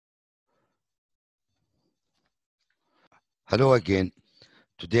Hello again.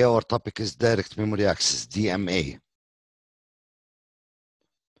 Today our topic is direct memory access, DMA.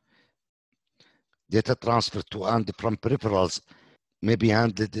 Data transfer to and from peripherals may be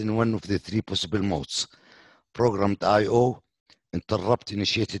handled in one of the three possible modes: programmed I/O,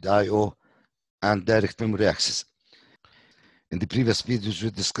 interrupt-initiated I/O, and direct memory access. In the previous videos, we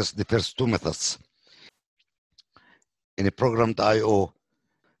discussed the first two methods. In a programmed I/O,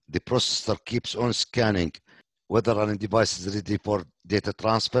 the processor keeps on scanning whether any device is ready for data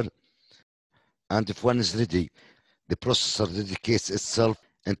transfer, and if one is ready, the processor dedicates itself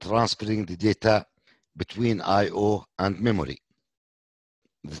in transferring the data between I/O and memory.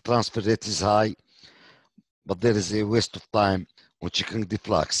 The transfer rate is high, but there is a waste of time on checking the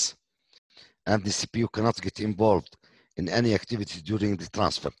flags, and the CPU cannot get involved in any activity during the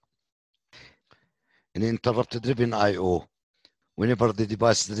transfer. In interrupt-driven I/O, whenever the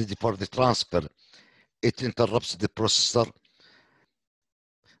device is ready for the transfer, it interrupts the processor.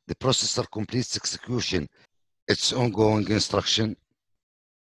 The processor completes execution, its ongoing instruction.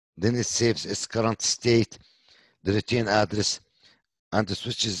 Then it saves its current state, the retain address, and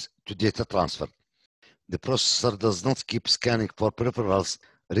switches to data transfer. The processor does not keep scanning for peripherals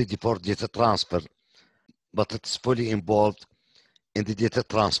ready for data transfer, but it is fully involved in the data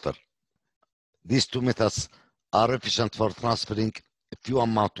transfer. These two methods are efficient for transferring a few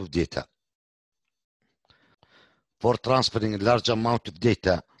amount of data. For transferring a large amount of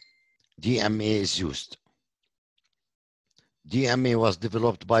data, DMA is used. DMA was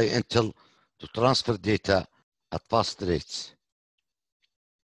developed by Intel to transfer data at fast rates.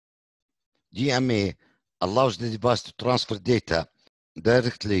 DMA allows the device to transfer data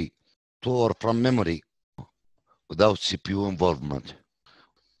directly to or from memory without CPU involvement.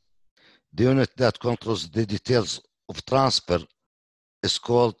 The unit that controls the details of transfer is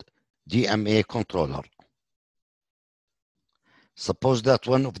called DMA Controller. Suppose that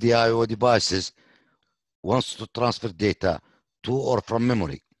one of the I/O devices wants to transfer data to or from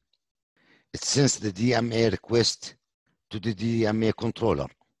memory. It sends the DMA request to the DMA controller.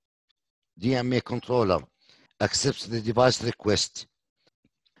 DMA controller accepts the device request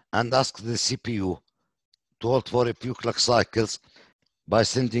and asks the CPU to hold for a few clock cycles by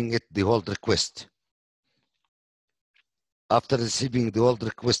sending it the hold request. After receiving the hold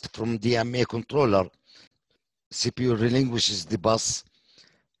request from DMA controller, CPU relinquishes the bus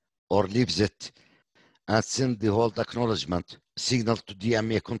or leaves it and sends the hold acknowledgement signal to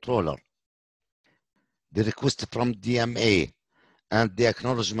DMA controller. The request from DMA and the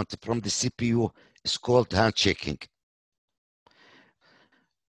acknowledgement from the CPU is called handshaking.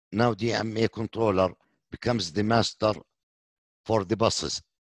 Now DMA controller becomes the master for the buses.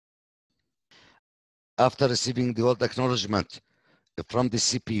 After receiving the hold acknowledgement from the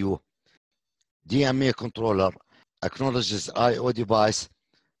CPU, DMA controller acknowledges I/O device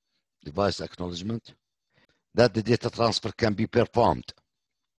acknowledgement that the data transfer can be performed.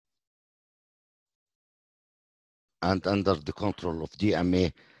 And under the control of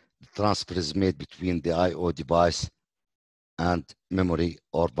DMA, the transfer is made between the I/O device and memory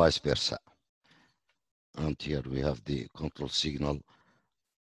or vice versa. And here we have the control signal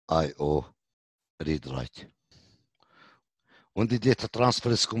I/O read-write. When the data transfer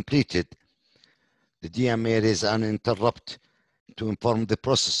is completed, the DMA raises an interrupt to inform the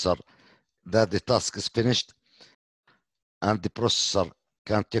processor that the task is finished, and the processor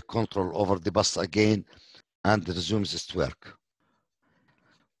can take control over the bus again and resumes its work.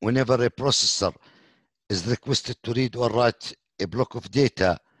 Whenever a processor is requested to read or write a block of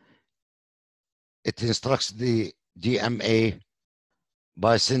data, it instructs the DMA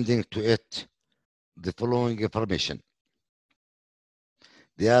by sending to it the following information: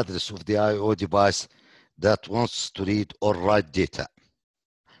 the address of the I/O device that wants to read or write data,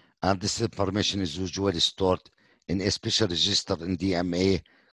 and this information is usually stored in a special register in DMA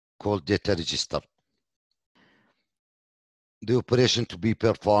called data register. The operation to be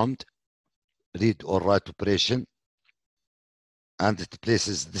performed, read or write operation, and it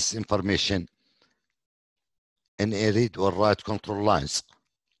places this information in a read or write control lines.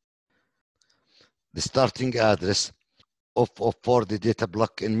 The starting address for the data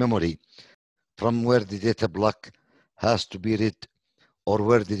block in memory, from where the data block has to be read or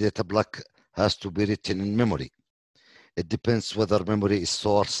where the data block has to be written in memory. It depends whether memory is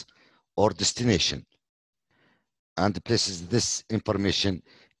source or destination, and places this information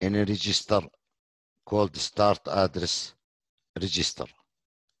in a register called start address register.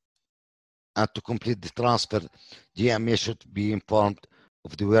 And to complete the transfer, DMA should be informed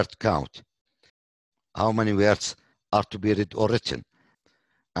of the word count, how many words are to be read or written,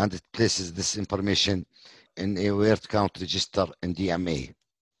 and it places this information in a word count register in DMA.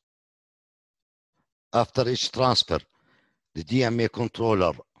 After each transfer, the DMA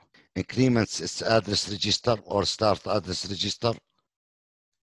controller increments its address register or start address register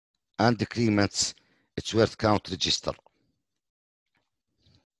and decrements its word count register.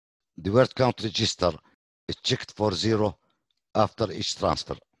 The word count register is checked for 0 after each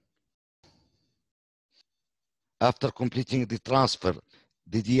transfer. After completing the transfer,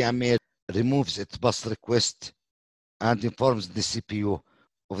 the DMA removes its bus request and informs the CPU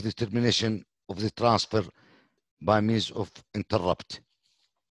of the termination of the transfer by means of interrupt.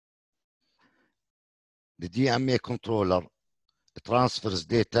 The DMA controller transfers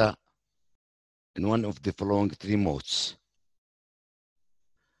data in one of the following 3 modes.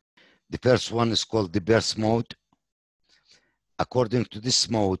 The first one is called the burst mode. According to this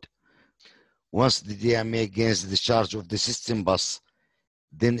mode, once the DMA gains the charge of the system bus,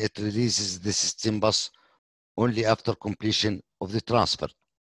 then it releases the system bus only after completion of the transfer.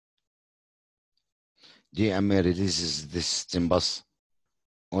 DMA releases the system bus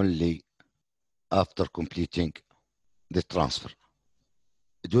only after completing the transfer.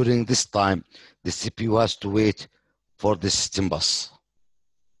 During this time, the CPU has to wait for the system bus.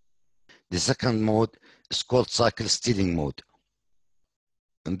 The second mode is called cycle stealing mode.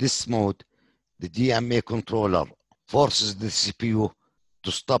 In this mode, the DMA controller forces the CPU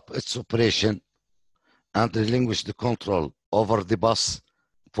to stop its operation and relinquish the control over the bus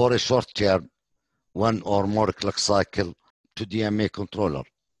for a short term, 1 or more clock cycle to DMA controller.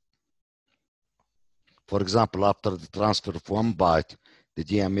 For example, after the transfer of 1 byte, the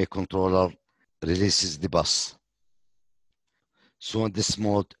DMA controller releases the bus. So in this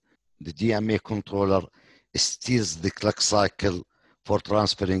mode, the DMA controller steals the clock cycle for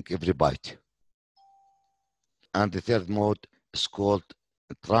transferring every byte. And the third mode is called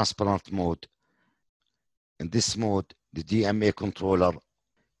transparent mode. In this mode, the DMA controller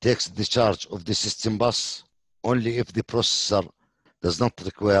takes the charge of the system bus only if the processor does not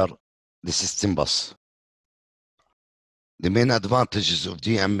require the system bus. The main advantages of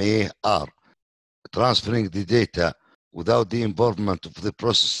DMA are transferring the data without the involvement of the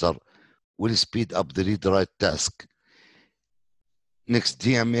processor will speed up the read-write task. Next,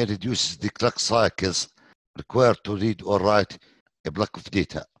 DMA reduces the clock cycles required to read or write a block of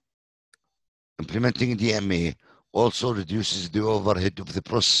data. Implementing DMA also reduces the overhead of the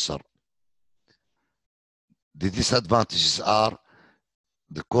processor. The disadvantages are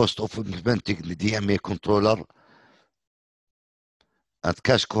the cost of implementing the DMA controller and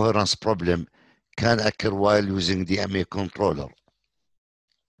cache coherence problem can occur while using DMA controller.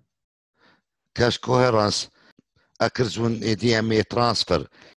 Cache coherence occurs when a DMA transfer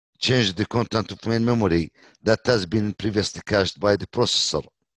changes the content of main memory that has been previously cached by the processor.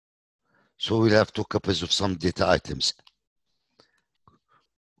 So we'll have 2 copies of some data items.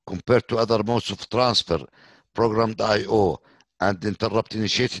 Compared to other modes of transfer, programmed I/O and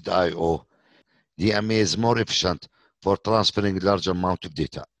interrupt-initiated I/O, DMA is more efficient for transferring large amount of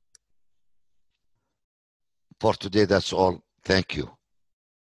data. For today, that's all. Thank you.